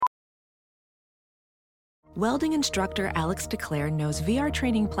Welding instructor Alex DeClaire knows VR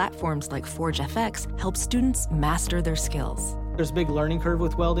training platforms like Forge FX help students master their skills. There's a big learning curve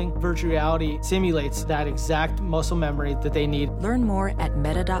with welding. Virtual reality simulates that exact muscle memory that they need. Learn more at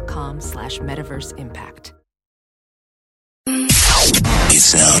meta.com/metaverseimpact.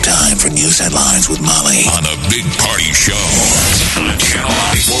 It's now time for news headlines with Molly on a Big Party Show on Channel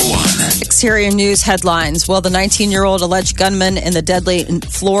 941. Exterior news headlines. Well, the 19-year-old alleged gunman in the deadly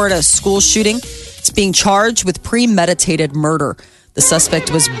Florida school shooting is being charged with premeditated murder. The suspect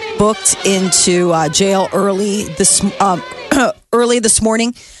was booked into jail early this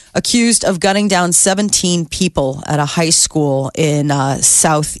morning, accused of gunning down 17 people at a high school in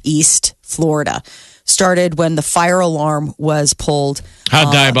southeast Florida. Started when the fire alarm was pulled.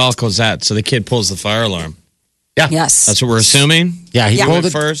 How diabolical is that? So the kid pulls the fire alarm. Yeah. Yes. That's what we're assuming? Yeah, he pulled it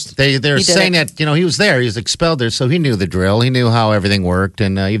first. They're saying that, he was there. He was expelled there, so he knew the drill. He knew how everything worked.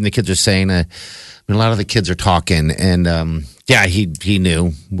 And even the kids are saying, a lot of the kids are talking. And, he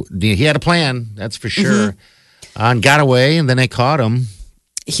knew. He had a plan, that's for sure. And got away, and then they caught him.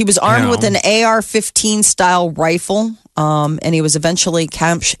 He was armed with an AR-15 style rifle. And he was eventually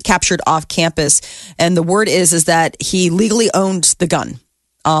captured off campus. And the word is that he legally owned the gun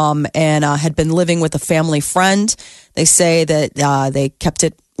and had been living with a family friend. They say that they kept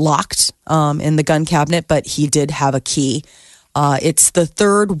it locked in the gun cabinet, but he did have a key. It's the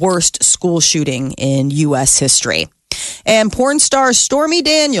third worst school shooting in U.S. history. And porn star Stormy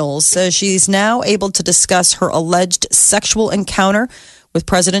Daniels says she's now able to discuss her alleged sexual encounter with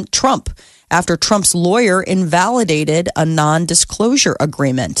President Trump after Trump's lawyer invalidated a non-disclosure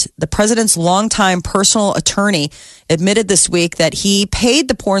agreement. The president's longtime personal attorney admitted this week that he paid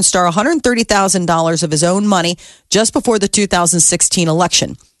the porn star $130,000 of his own money just before the 2016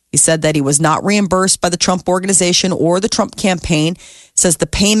 election. He said that he was not reimbursed by the Trump organization or the Trump campaign. Says the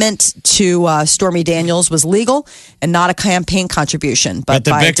payment to Stormy Daniels was legal and not a campaign contribution. But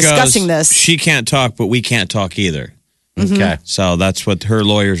the by bit discussing goes, this, she can't talk, but we can't talk either. Okay. So that's what her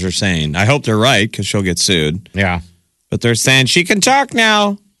lawyers are saying. I hope they're right because she'll get sued. Yeah. But they're saying she can talk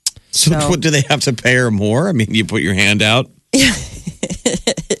now. So what, do they have to pay her more? I mean, you put your hand out.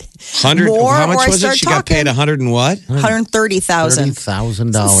 100. More, how much or I was it? start She got paid 100 and what? $130,000.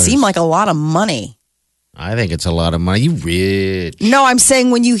 $30,000. Seem like a lot of money. I think it's a lot of money. You rich. No, I'm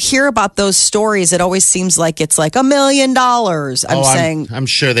saying when you hear about those stories, it always seems like it's like $1 million. I'm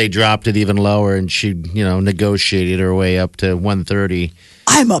sure they dropped it even lower, and she, negotiated her way up to 130.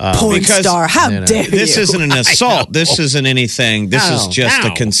 I'm a porn star. How dare you? This isn't an assault. This isn't anything. This is just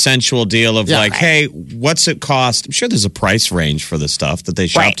a consensual deal of hey, what's it cost? I'm sure there's a price range for the stuff that they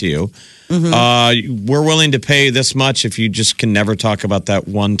shop to you. We're willing to pay this much if you just can never talk about that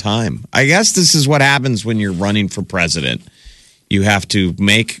one time. I guess this is what happens when you're running for president. You have to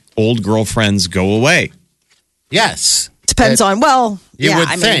make old girlfriends go away. Yes. Depends on, you would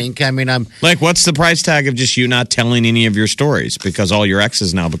think. I'm like, what's the price tag of just you not telling any of your stories because all your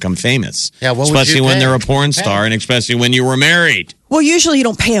exes now become famous? Yeah, what especially would you when pay? they're a porn star and especially when you were married. Well, usually you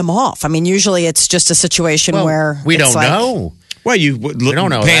don't pay them off. I mean, usually it's just a situation where we it's don't know. Well, We don't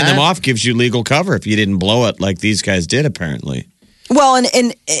know paying that. them off gives you legal cover if you didn't blow it like these guys did, apparently. Well,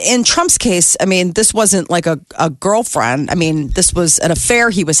 in Trump's case, I mean, this wasn't like a girlfriend. I mean, this was an affair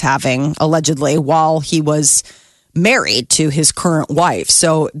he was having, allegedly, while he was married to his current wife.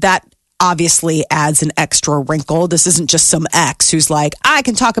 So that obviously adds an extra wrinkle. This isn't just some ex who's like, I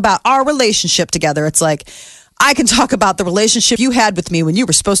can talk about our relationship together. It's like, I can talk about the relationship you had with me when you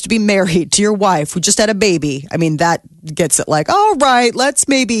were supposed to be married to your wife who just had a baby. I mean, that gets it like, all right, let's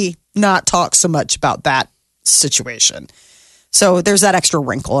maybe not talk so much about that situation. So there's that extra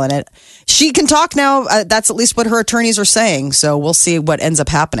wrinkle in it. She can talk now. That's at least what her attorneys are saying. So we'll see what ends up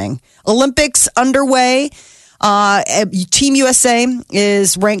happening. Olympics underway. Team USA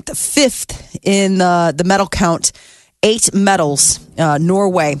is ranked 5th in the medal count. 8 medals.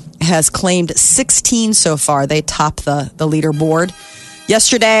 Norway has claimed 16 so far. They top the leaderboard.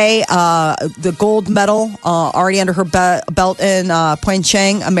 Yesterday, the gold medal already under her belt in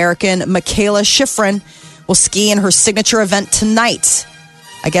Pyeongchang. American Michaela Schifrin will ski in her signature event tonight.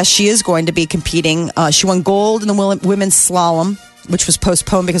 I guess she is going to be competing. She won gold in the women's slalom, which was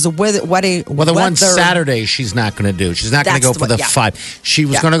postponed because of weather. The one Saturday she's not going to do. She's not going to go for the 5. She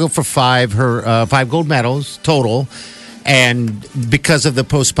was going to go for 5. Her 5 gold medals total. And because of the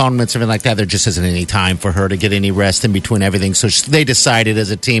postponements and everything like that, there just isn't any time for her to get any rest in between everything. So they decided as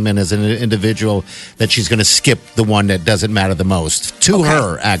a team and as an individual that she's going to skip the one that doesn't matter the most to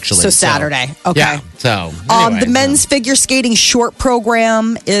her, actually. So Saturday. Okay. Yeah. So anyway, the men's figure skating short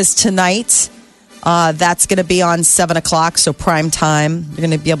program is tonight. That's going to be on 7 o'clock, so prime time. You're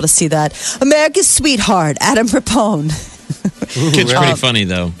going to be able to see that. America's Sweetheart, Adam Rippon. Kid's pretty funny,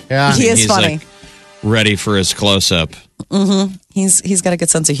 though. Yeah, he's funny. Like ready for his close-up. Mm-hmm. He's got a good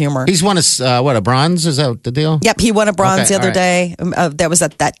sense of humor. He's won a bronze? Is that the deal? Yep, he won a bronze the other day. That was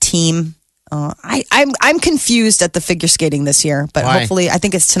at that team. I'm confused at the figure skating this year, but hopefully, I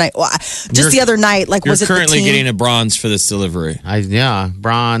think it's tonight. Well, the other night, was it the team? You're currently getting a bronze for this delivery.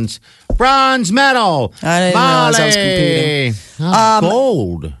 Bronze medal. I didn't realize I was competing.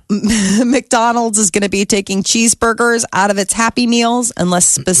 Gold. McDonald's is going to be taking cheeseburgers out of its Happy Meals unless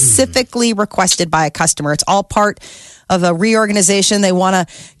specifically requested by a customer. It's all part of a reorganization. They want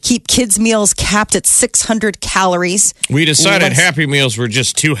to keep kids' meals capped at 600 calories. We decided Happy Meals were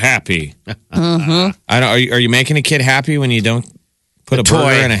just too happy. Mm-hmm. Are you making a kid happy when you don't put a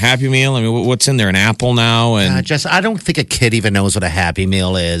burger in a Happy Meal? I mean, what's in there? An apple now? And I don't think a kid even knows what a Happy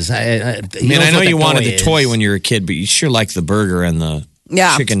Meal is. I know you wanted the toy when you were a kid, but you sure like the burger and the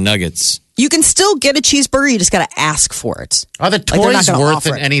chicken nuggets. You can still get a cheeseburger. You just got to ask for it. Are the toys worth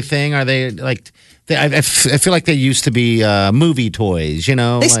anything? Are they like... I feel like they used to be movie toys,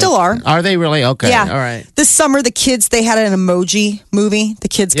 They still are. Are they really? Okay. Yeah. All right. This summer, the kids, they had an emoji movie. The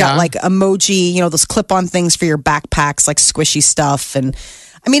kids got emoji, those clip-on things for your backpacks, like squishy stuff. And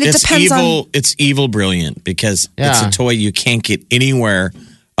I mean, it depends on... It's evil brilliant because it's a toy you can't get anywhere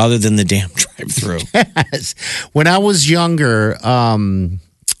other than the damn drive-thru. Yes. When I was younger...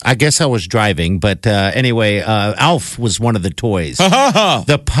 I guess I was driving, but anyway, Alf was one of the toys.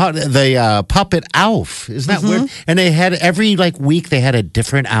 the puppet Alf. Isn't that weird? And they had every week they had a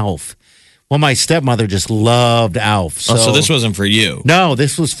different Alf. Well, my stepmother just loved Alf. So this wasn't for you. No,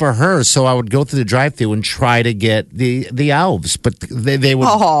 this was for her. So I would go through the drive-thru and try to get the Alves, but they would.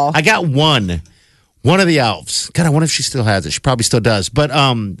 I got one. One of the Alves. God, I wonder if she still has it. She probably still does. But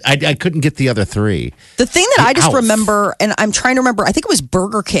I couldn't get the other three. The thing that I just remember, and I'm trying to remember, I think it was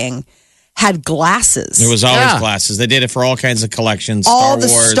Burger King had glasses. There was always glasses. They did it for all kinds of collections. All the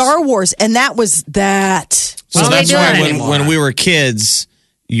Star Wars. And that was that. So that's why when we were kids,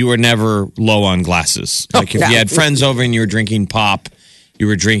 you were never low on glasses. Like if you had friends over and you were drinking pop, you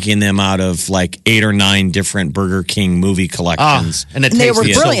were drinking them out of 8 or 9 different Burger King movie collections. And they were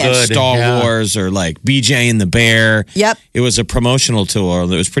brilliant. Star Wars or BJ and the Bear. Yep. It was a promotional tool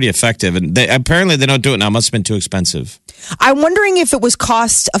that was pretty effective. And apparently they don't do it now. It must have been too expensive. I'm wondering if it was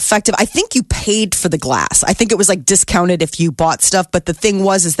cost effective. I think you paid for the glass. I think it was discounted if you bought stuff. But the thing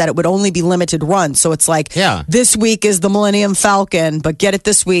is that it would only be limited run. So it's this week is the Millennium Falcon, but get it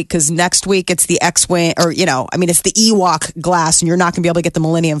this week because next week it's the X-Wing or, it's the Ewok glass and you're not going to be able to get the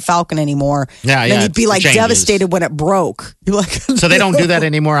Millennium Falcon anymore. Yeah, then you'd be devastated when it broke. You're so they don't do that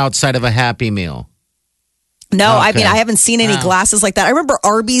anymore outside of a Happy Meal? No, okay. I mean, I haven't seen any glasses like that. I remember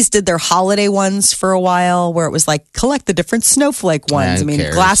Arby's did their holiday ones for a while where it was collect the different snowflake ones.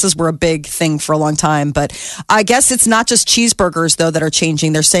 Glasses were a big thing for a long time. But I guess it's not just cheeseburgers, though, that are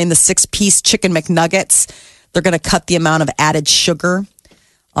changing. They're saying the 6-piece chicken McNuggets, they're going to cut the amount of added sugar.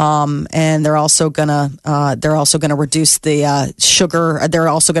 And they're also gonna reduce the sugar. They're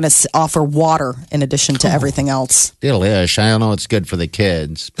also gonna offer water in addition to everything else. Delish. I don't know. It's good for the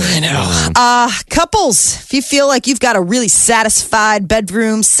kids. But, I know. Couples, if you feel like you've got a really satisfied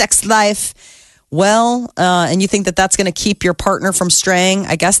bedroom sex life, and you think that that's going to keep your partner from straying,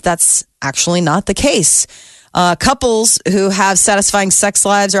 I guess that's actually not the case. Couples who have satisfying sex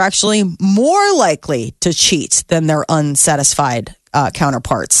lives are actually more likely to cheat than their unsatisfied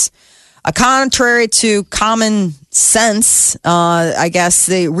counterparts. Contrary to common sense, I guess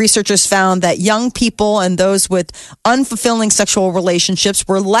the researchers found that young people and those with unfulfilling sexual relationships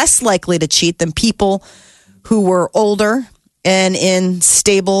were less likely to cheat than people who were older and in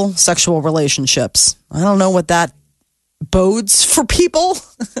stable sexual relationships. I don't know what that bodes for people.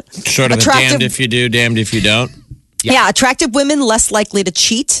 Sort of a damned if you do, damned if you don't. Yeah, attractive women less likely to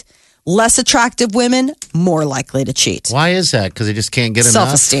cheat. Less attractive women, more likely to cheat. Why is that? Because they just can't get enough?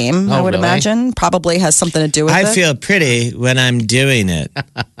 Self-esteem, I would imagine. Probably has something to do with it. I feel pretty when I'm doing it.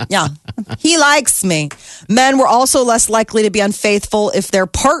 Yeah. He likes me. Men were also less likely to be unfaithful if their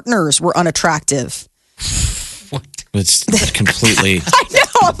partners were unattractive. What? It's completely... I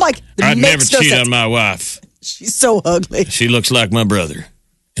know. I'm like... I'd never cheat on my wife. She's so ugly. She looks like my brother.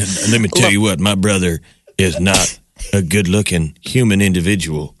 And let me tell you what, my brother is not a good-looking human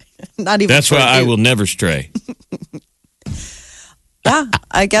individual. Not even. That's why I will never stray. Yeah,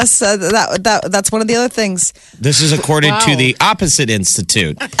 I guess that's one of the other things. This is according to the Opposite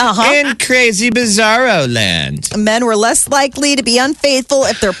Institute in Crazy Bizarro Land. Men were less likely to be unfaithful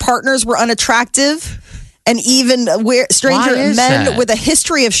if their partners were unattractive. And even stranger men that? with a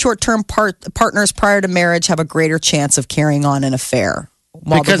history of short-term partners prior to marriage have a greater chance of carrying on an affair.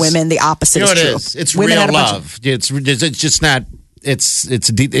 While the women, the opposite is true. It's women real love. It's just not. It's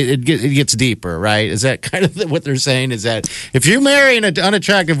deep. It gets deeper, right? Is that kind of what they're saying? Is that if you marry an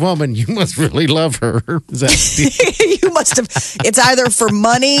unattractive woman, you must really love her? Is that you must have? It's either for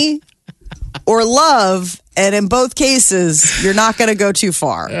money or love, and in both cases, you're not going to go too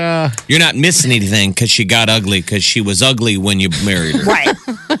far. You're not missing anything because she got ugly because she was ugly when you married her, right?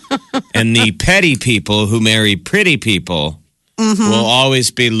 And the petty people who marry pretty people will always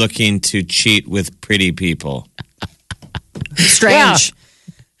be looking to cheat with pretty people. Strange. Yeah.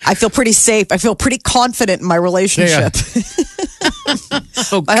 I feel pretty safe. I feel pretty confident in my relationship. Yeah.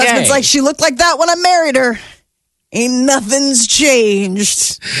 Okay. My husband's like, she looked like that when I married her. Ain't nothing's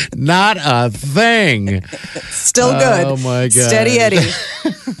changed. Not a thing. Still good. Oh, my God. Steady Eddie.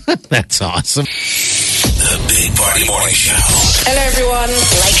 That's awesome. The Big Party Morning Show. Hello, everyone.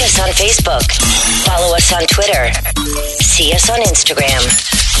 Like us on Facebook. Follow us on Twitter. See us on Instagram.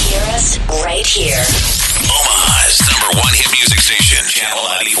 Hear us right here. Omaha's #1 hit music station, Channel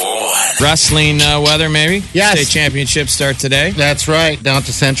 94.1. Wrestling weather, maybe? Yes. State championship start today. That's right. Down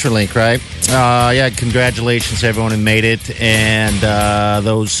to CenturyLink, right? Yeah, congratulations to everyone who made it. And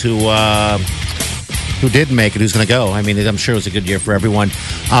those who did make it, who's going to go. I mean, I'm sure it was a good year for everyone.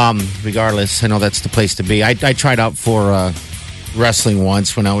 Regardless, I know that's the place to be. I tried out for wrestling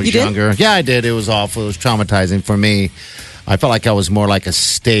once when I was younger. Yeah, I did. It was awful. It was traumatizing for me. I felt like I was more like a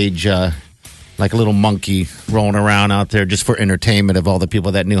stage, like a little monkey rolling around out there just for entertainment of all the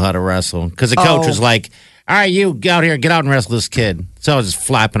people that knew how to wrestle. Because the coach was like, all right, you get out here, get out and wrestle this kid. So I was just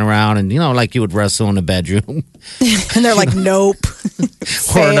flapping around and, like you would wrestle in a bedroom. And they're like, nope.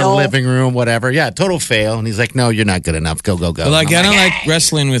 Or in a living room, whatever. Yeah, total fail. And he's like, no, you're not good enough. Go. Well, I don't like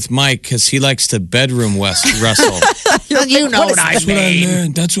wrestling with Mike because he likes to bedroom wrestle. You know what I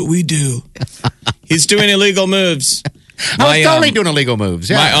mean. That's what we do. He's doing illegal moves. I was totally doing illegal moves.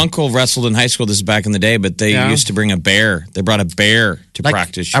 Yeah. My uncle wrestled in high school. This is back in the day, but they used to bring a bear. They brought a bear to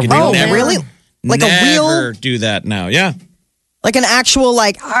practice. Really? Like a real? Never do that now. Yeah. Like an actual,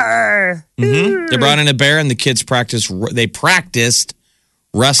 like, They brought in a bear, and the kids practiced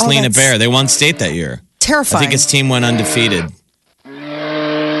wrestling a bear. They won state that year. Terrifying. I think his team went undefeated.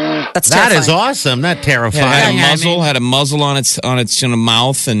 That's terrifying. That is awesome. Not terrifying. Yeah, had a muzzle on its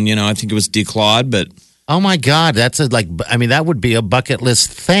mouth, and I think it was declawed, but. Oh my God, that's that would be a bucket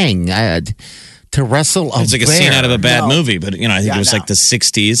list thing. To wrestle a bear. It's like a scene out of a bad movie, but I think it was like the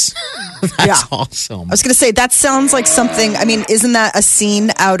 60s. That's awesome. I was going to say, that sounds like something, isn't that a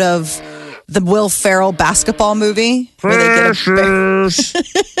scene out of the Will Ferrell basketball movie? Where they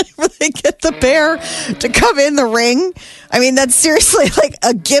get the bear to come in the ring? That's seriously like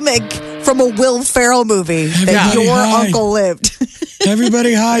a gimmick from a Will Ferrell movie that your uncle lived.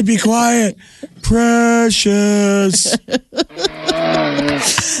 Everybody hide, be quiet. Precious.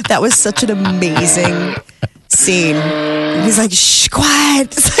 That was such an amazing scene. He's like, shh, quiet.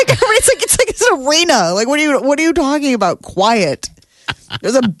 It's like it's an arena. Like, what are you talking about? Quiet.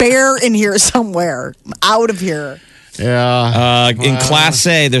 There's a bear in here somewhere. I'm out of here. Yeah. In Class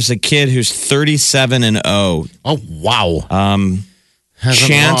A, there's a kid who's 37-0. Oh, wow.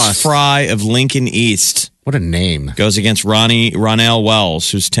 Chance Fry of Lincoln East. What a name. Goes against Ronell Wells,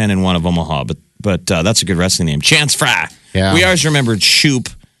 who's 10-1 of Omaha. But that's a good wrestling name. Chance Fry. Yeah. We always remembered Shoop.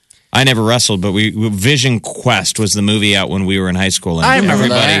 I never wrestled, but Vision Quest was the movie out when we were in high school. And I remember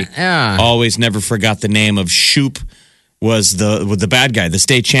everybody that. Yeah. always never forgot the name of Shoop. Was the bad guy, the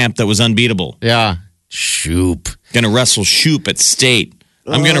state champ that was unbeatable. Yeah. Shoop. Gonna wrestle Shoop at state.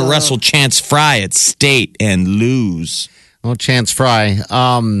 I'm gonna wrestle Chance Fry at state and lose. Oh, Chance Fry.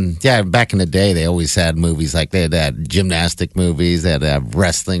 Yeah, back in the day, they always had movies like they had gymnastic movies, they had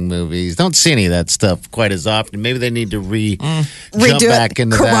wrestling movies. Don't see any of that stuff quite as often. Maybe they need to redo back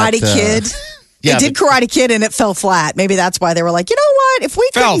into Karate that. Kid. Yeah, they did Karate Kid and it fell flat. Maybe that's why they were like, you know what? If we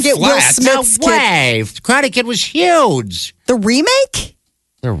couldn't get Will Smith's kid, Karate Kid was huge. The remake?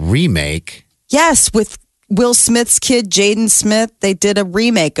 The remake? Yes, with Will Smith's kid, Jaden Smith. They did a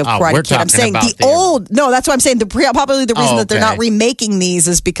remake of Karate Kid. I'm saying No, that's what I'm saying. Probably the reason that they're not remaking these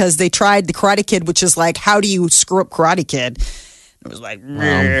is because they tried the Karate Kid, which is like, how do you screw up Karate Kid? It was like,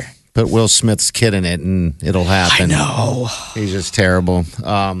 put Will Smith's kid in it and it'll happen. I know. He's just terrible.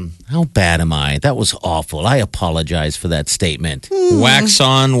 How bad am I? That was awful. I apologize for that statement. Wax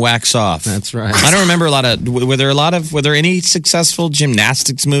on, wax off. That's right. I don't remember were there any successful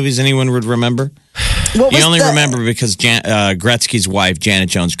gymnastics movies anyone would remember? You only remember because Gretzky's wife, Janet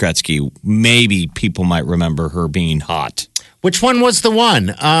Jones Gretzky, maybe people might remember her being hot. Which one was the one?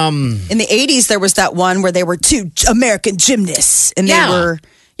 In the 80s, there was that one where they were two American gymnasts. And they were,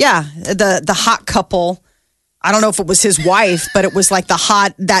 the hot couple. I don't know if it was his wife, but it was like the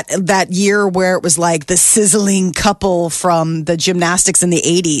hot, that year where it was like the sizzling couple from the gymnastics in the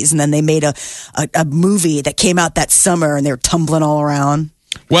 80s. And then they made a movie that came out that summer and they were tumbling all around.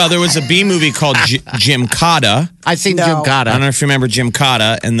 Well, there was a B movie called Gymkata. I think Gymkata. I don't know if you remember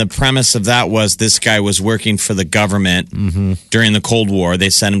Gymkata. And the premise of that was this guy was working for the government during the Cold War. They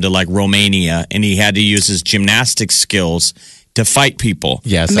sent him to like Romania, and he had to use his gymnastic skills to fight people.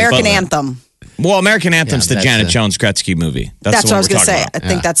 Yes, American Anthem. Well, American Anthem's the Janet Jones Gretzky movie. That's what I was going to say. I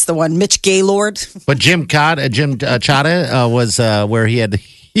think that's the one. Mitch Gaylord. But Gymkata was where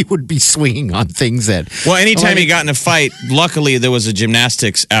he would be swinging on things that. Well, anytime he got in a fight, luckily there was a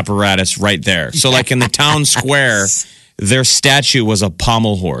gymnastics apparatus right there. So, like in the town square, their statue was a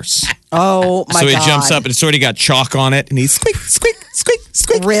pommel horse. Oh my God! So he jumps up and it's already got chalk on it, and he's squeak, squeak, squeak,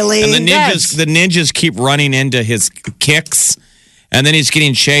 squeak. Really? And the ninjas keep running into his kicks. And then he's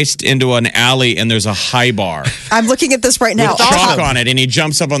getting chased into an alley, and there's a high bar. I'm looking at this right now. With chalk on it, and he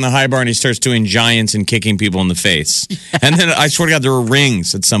jumps up on the high bar, and he starts doing giants and kicking people in the face. And then, I swear to God, there were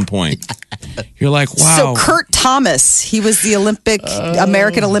rings at some point. You're like, wow. So Kurt Thomas, he was the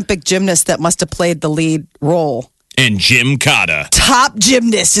American Olympic gymnast that must have played the lead role. And Gymkata. Top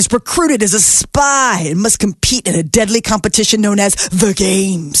gymnast is recruited as a spy and must compete in a deadly competition known as the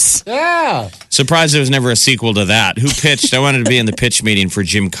Games. Yeah. Surprised there was never a sequel to that. Who pitched? I wanted to be in the pitch meeting for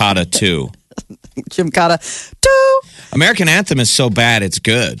Gymkata 2. Gymkata 2. American Anthem is so bad, it's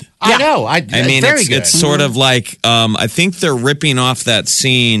good. I know. I mean, very good. It's sort of like, I think they're ripping off that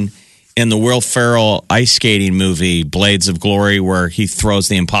scene in the Will Ferrell ice skating movie, Blades of Glory, where he throws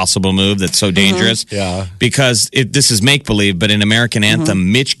the impossible move that's so dangerous. Yeah. Because this is make-believe, but in American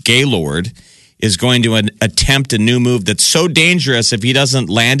Anthem, Mitch Gaylord is going to attempt a new move that's so dangerous, if he doesn't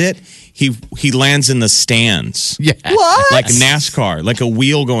land it, he lands in the stands. Yeah. What? Like NASCAR, like a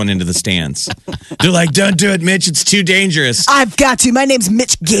wheel going into the stands. They're like, don't do it, Mitch. It's too dangerous. I've got to. My name's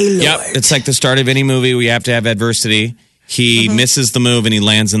Mitch Gaylord. Yep. It's like the start of any movie. We have to have adversity. He misses the move and he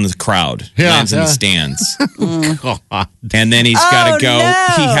lands in the crowd. Lands in the stands. God. And then he's got to go. No.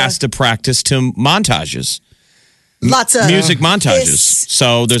 He has to practice to montages. Lots of music montages. this.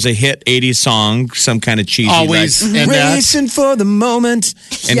 So there's a hit 80s song, some kind of cheesy. Always like, in that. racing for the moment.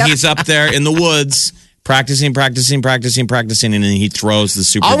 And Yep. he's up there in the woods practicing, and then he throws the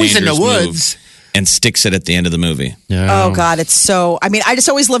super Always in dangerous the move woods. and sticks it at the end of the movie. Yeah. Oh, God. It's so. I mean, I just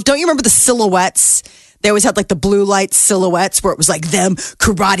always loved. Don't you remember the silhouettes? They always had like the blue light silhouettes where it was like them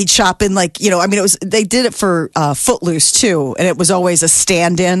karate chopping, like, you know, I mean, it was, they did it for Footloose too. And it was always a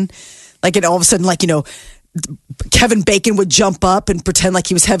stand in. Like, and all of a sudden, like, you know, Kevin Bacon would jump up and pretend like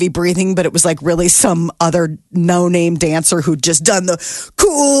he was heavy breathing, but it was like really some other no-name dancer who'd just done the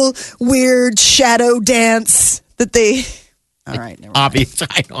cool, weird shadow dance that they. All right. Obviously,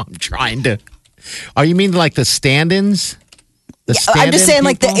 I know I'm trying to. Oh, you mean like the stand-ins? I'm just saying,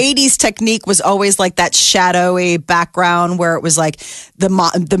 like the people? 80s technique was always like that shadowy background where it was like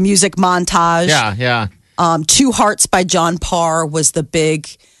the music montage. Yeah. Two Hearts by John Parr was the big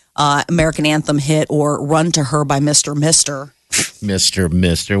American Anthem hit, or Run to Her by Mr. Mister.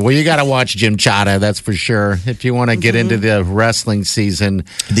 Mister. Well, you got to watch Gymkata, that's for sure. If you want to get into the wrestling season.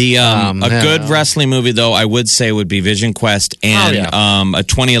 The good wrestling movie, though, I would say would be Vision Quest, and a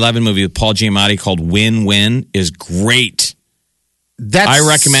 2011 movie with Paul Giamatti called Win Win is great. I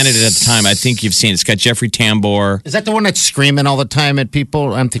recommended it at the time. I think you've seen it. It's got Jeffrey Tambor. Is that the one that's screaming all the time at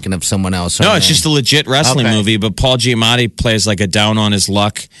people? I'm thinking of someone else. No, it's just a legit wrestling movie, but Paul Giamatti plays like a down on his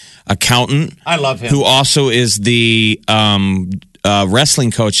luck accountant. I love him. Who also is the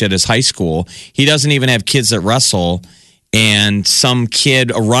wrestling coach at his high school. He doesn't even have kids that wrestle. And some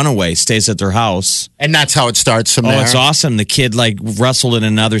kid, a runaway, stays at their house. And that's how it starts from there. Oh, it's awesome. The kid like wrestled in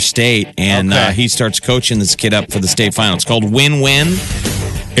another state, and he starts coaching this kid up for the state final. It's called Win Win.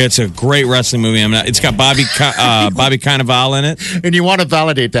 It's a great wrestling movie. It's got Bobby Cannavale in it. And you want to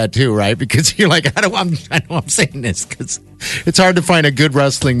validate that too, right? Because you're like, I know I'm saying this because it's hard to find a good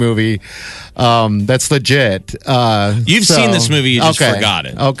wrestling movie that's legit. You've seen this movie, you just forgot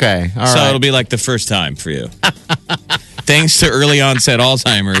it. Okay. All so right. it'll be like the first time for you. Thanks to early onset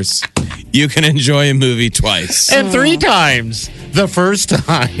Alzheimer's, you can enjoy a movie twice. And 3 times. The first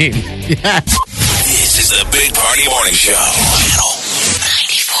time. Yeah. This is the Big Party Morning Show. Channel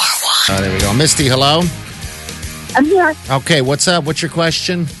 94.1. There we go. Misty, hello. I'm here. Okay, what's up? What's your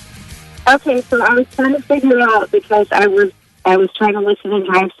question? Okay, so I was trying to figure out because I was trying to listen and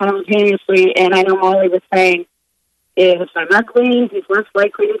drive simultaneously, and I know Molly was saying if I'm ugly, he's less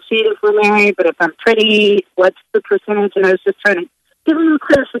likely to cheat if we're married. But if I'm pretty, what's the percentage? And I was just trying to give him a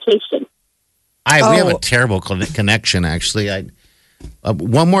clarification. We have a terrible connection, actually.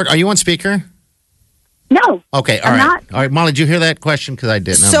 One more. Are you on speaker? No. Okay. All right. All right, Molly, did you hear that question? Because I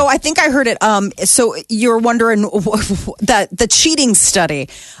didn't. So I think I heard it. So you're wondering that the cheating study.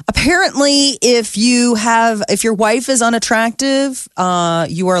 Apparently, if your wife is unattractive,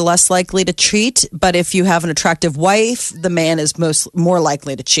 you are less likely to cheat. But if you have an attractive wife, the man is more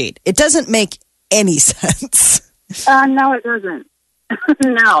likely to cheat. It doesn't make any sense. No, it doesn't.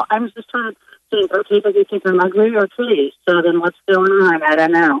 No, I'm just trying to think. Okay, does he think I'm ugly or pretty? So then what's going on? I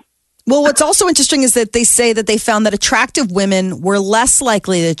don't know. Well, what's also interesting is that they say that they found that attractive women were less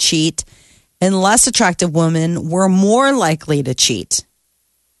likely to cheat and less attractive women were more likely to cheat.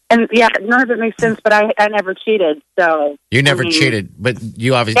 And yeah, none of it makes sense, but I never cheated. So you never cheated, but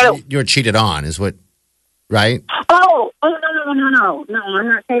you obviously you were cheated on, is what, right? No, I'm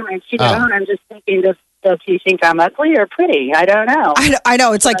not saying I cheated on. I'm just thinking, does he think I'm ugly or pretty? I don't know. I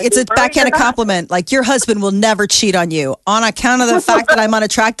know. It's like, it's a backhanded compliment. Like, your husband will never cheat on you. On account of the fact that I'm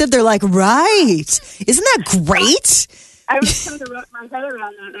unattractive, they're like, right. Isn't that great? I was trying to wrap my head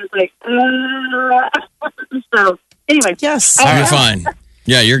around that, and I was like, so, anyway. Yes. You're fine.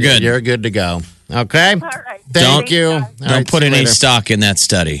 Yeah, you're good. You're good to go. Okay? All right. Thank you. Don't put any stock in that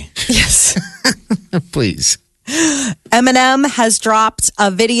study. Yes. Please. Eminem has dropped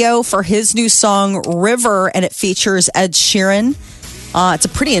a video for his new song River, and it features Ed Sheeran. It's a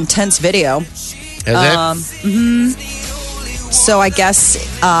pretty intense video. Is it? So I guess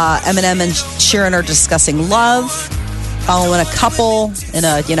Eminem and Sheeran are discussing love, following a couple in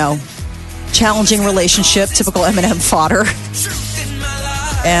a, challenging relationship, typical Eminem fodder,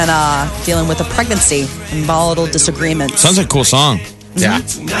 and dealing with a pregnancy and volatile disagreements. Sounds like a cool song. Yeah.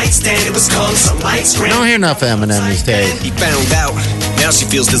 We don't hear enough of Eminem these days. He found out. Now she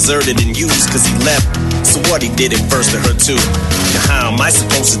feels deserted and used because he left. So what, he did it first to her too. Now how am I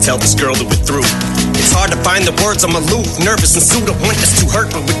supposed to tell this girl that we're through? It's hard to find the words, I'm aloof, nervous and sued. I want this to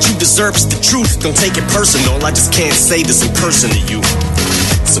hurt, but what you deserve is the truth. Don't take it personal, I just can't say this in person to you.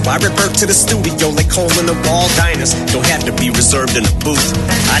 So I revert to the studio like hole in the wall diners. Don't have to be reserved in a booth.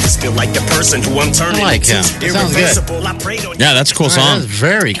 I just feel like the person who I'm turning into. Sounds good. I prayed on Yeah, that's a cool song. That's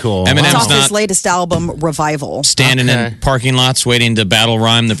very cool. It's Eminem's off not his latest album, Revival. standing in parking lots waiting to battle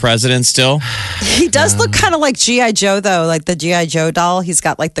rhyme the president still. He does look kind of like G.I. Joe, though, like the G.I. Joe doll. He's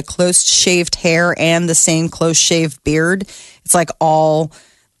got like the close shaved hair and the same close shaved beard. It's like all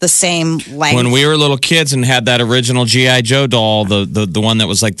the same length. When we were little kids and had that original G.I. Joe doll, the one that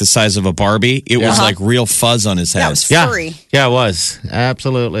was like the size of a Barbie, it was like real fuzz on his head. That was furry. Yeah, it was.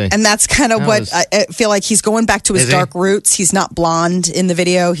 Absolutely. And that's kind of what I feel like he's going back to his dark roots. He's not blonde in the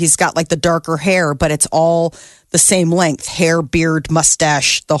video. He's got like the darker hair, but it's all the same length. Hair, beard,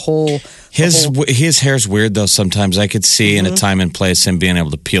 mustache, the whole... His hair's weird, though, sometimes. I could see in a time and place him being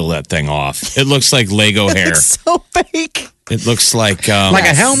able to peel that thing off. It looks like Lego hair. It's so fake. It looks like a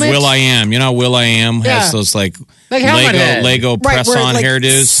helmet. Will.i.am. You know, Will.i.am has those like Lego press-on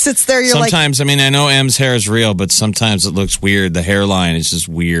hairdos. Sits there. You're sometimes, I know M's hair is real, but sometimes it looks weird. The hairline is just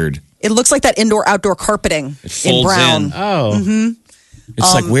weird. It looks like that indoor-outdoor carpeting in brown. Oh,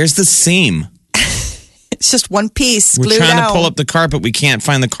 it's like, where's the seam? It's just one piece. We're glued trying down. to pull up the carpet. We can't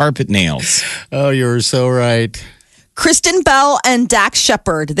find the carpet nails. Oh, you're so right. Kristen Bell and Dax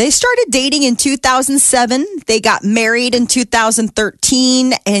Shepard. They started dating in 2007. They got married in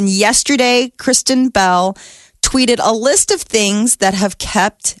 2013. And yesterday, Kristen Bell tweeted a list of things that have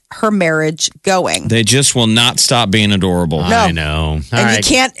kept her marriage going. They just will not stop being adorable. No. I know. All and you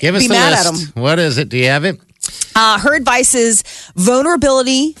can't Give us be the mad list. at them. What is it? Do you have it? Her advice is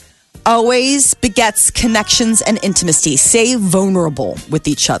vulnerability always begets connections and intimacy. Stay vulnerable with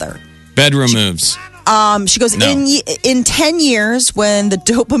each other. Bedroom moves. She goes, in 10 years, when the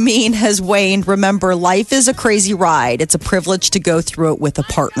dopamine has waned, remember, life is a crazy ride. It's a privilege to go through it with a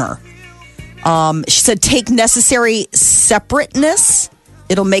partner. She said, take necessary separateness.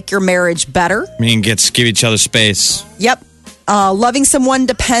 It'll make your marriage better. Give each other space. Yep. Loving someone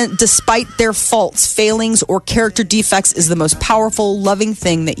despite their faults, failings, or character defects is the most powerful, loving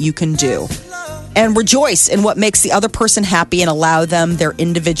thing that you can do. And rejoice in what makes the other person happy and allow them their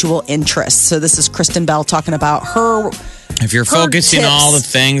individual interests. So this is Kristen Bell talking about her. If you're focusing on all the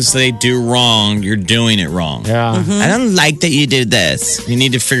things they do wrong, you're doing it wrong. Yeah. Mm-hmm. I don't like that you did this. You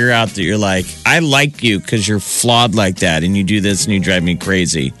need to figure out that you're like, I like you because you're flawed like that, and you do this and you drive me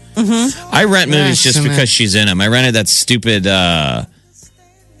crazy. Mm-hmm. I rent movies just because she's in them. I rented that stupid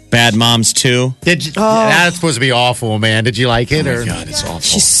Bad Moms 2. That's supposed to be awful, man. Did you like it? Oh my God, it's awful.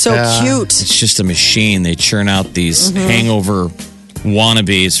 She's so cute. It's just a machine. They churn out these hangover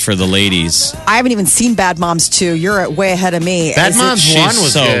wannabes for the ladies. I haven't even seen Bad Moms 2. You're way ahead of me. Bad Moms 1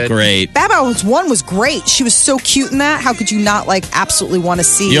 was so good. great. Bad Moms 1 was great. She was so cute in that. How could you not absolutely want to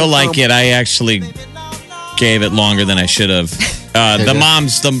see? You'll like it. I actually gave it longer than I should have. The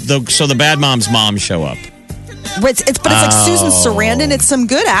moms, so the Bad Moms moms show up. But it's like Susan Sarandon. It's some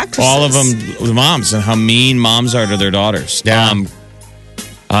good actresses. All of them, the moms, and how mean moms are to their daughters. Yeah.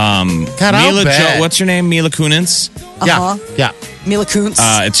 What's her name? Mila Kunis? Yeah. Mila Kunis.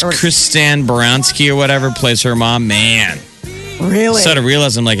 It's Kristen Baranski or whatever plays her mom. Man. Really? Started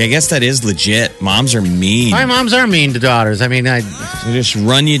realizing, I guess that is legit. Moms are mean. My moms are mean to daughters. I mean, they just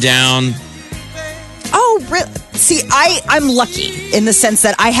run you down. Oh, really? See, I'm lucky in the sense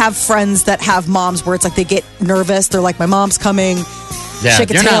that I have friends that have moms where it's like they get nervous. They're like, my mom's coming. Yeah,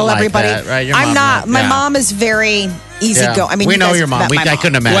 shake a you're tail, not like everybody. that, right? Your I'm mom, not. yeah. My mom is very easy going. I mean, we you know guys your mom. met my I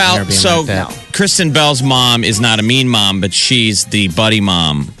couldn't imagine her being like that. Kristen Bell's mom is not a mean mom, but she's the buddy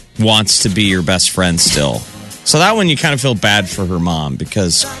mom, wants to be your best friend still. So that one you kind of feel bad for her mom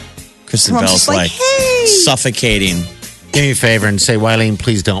because Kristen Bell's hey. suffocating. Do me a favor and say, Wileen,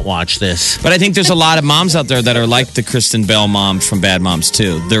 please don't watch this. But I think there's a lot of moms out there that are like the Kristen Bell mom from Bad Moms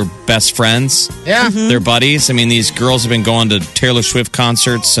 2. They're best friends. Yeah. Mm-hmm. They're buddies. I mean, these girls have been going to Taylor Swift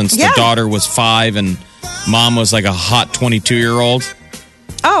concerts since the daughter was 5 and mom was like a hot 22-year-old.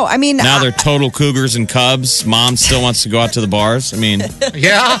 Oh, I mean... Now they're total cougars and cubs. Mom still wants to go out to the bars. I mean...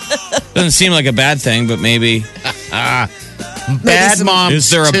 Yeah. Doesn't seem like a bad thing, but maybe... Bad Moms. Is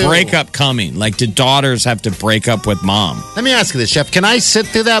there a breakup coming? Did daughters have to break up with mom? Let me ask you this, Chef. Can I sit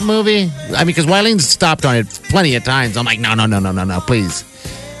through that movie? I mean, because Wileen's stopped on it plenty of times. I'm like, no, please.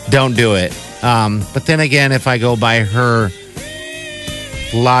 Don't do it. But then again, if I go by her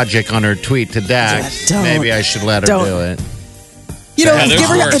logic on her tweet to Dax, maybe I should let her do it. You know,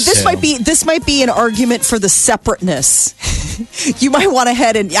 this might be an argument for the separateness. You might want to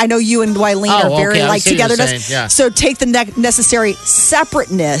head and I know you and Wileen are very togetherness. Yeah. So take the necessary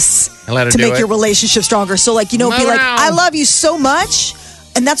separateness to make your relationship stronger. So be like, I love you so much,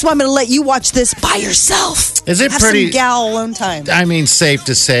 and that's why I'm going to let you watch this by yourself. Is it Have pretty some gal alone time? I mean, safe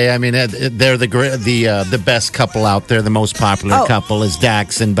to say. I mean, they're the best couple out there. The most popular couple is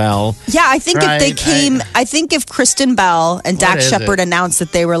Dax and Belle. Yeah, I think if they came, I think if Kristen Bell and Dax Shepard announced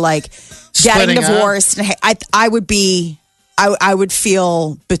that they were getting divorced, I would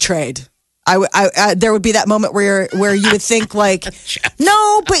feel betrayed. There would be that moment where you would think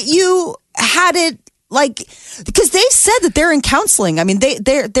no, but you had it because they said that they're in counseling. I mean,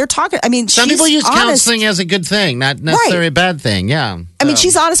 they're talking. I mean, some people use counseling as a good thing, not necessarily a bad thing. Yeah. I mean,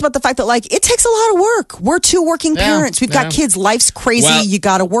 she's honest about the fact that it takes a lot of work. We're 2 working parents. We've got kids. Life's crazy. Well, you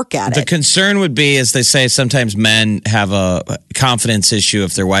got to work at it. The concern would be, as they say, sometimes men have a confidence issue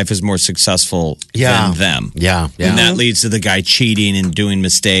if their wife is more successful than them. Yeah. And that leads to the guy cheating and doing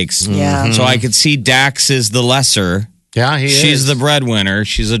mistakes. Yeah. Mm-hmm. So I could see Dax is the lesser. Yeah, She's the breadwinner.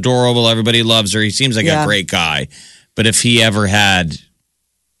 She's adorable. Everybody loves her. He seems like a great guy. But if he ever had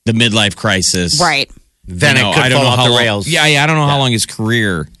the midlife crisis, right, then it could fall off the rails. Yeah, I don't know how long his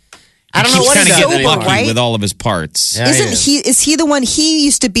career. I don't know what he's getting lucky with all of his parts. Yeah, Is he the one? He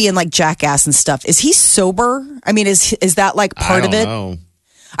used to be in Jackass and stuff. Is he sober? I mean, is that part of it? Know.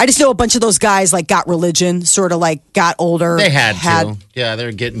 I just know a bunch of those guys got religion, sort of got older. They had to. Yeah,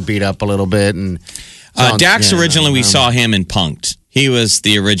 they're getting beat up a little bit and. Dax, originally, we saw him in Punk'd. He was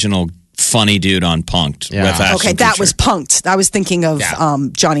the original funny dude on Punk'd with Ashton Okay, that Kutcher. was Punk'd. I was thinking of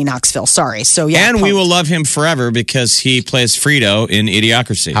Johnny Knoxville. Sorry. So, and Punk'd. we will love him forever because he plays Frito in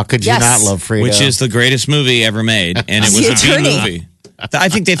Idiocracy. How could you not love Frito? Which is the greatest movie ever made. And it was a B movie. I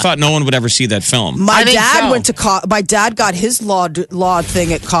think they thought no one would ever see that film. My dad went to my dad got his law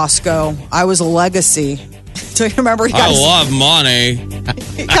thing at Costco. I was a legacy. Do you remember? I love money.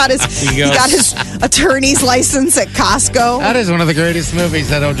 He got his attorney's license at Costco. That is one of the greatest movies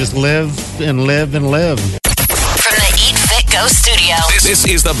that'll just live and live and live. From the Eat Fit Go studio. This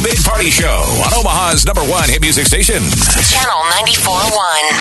is the Big Party Show on Omaha's #1 hit music station. Channel 94.1.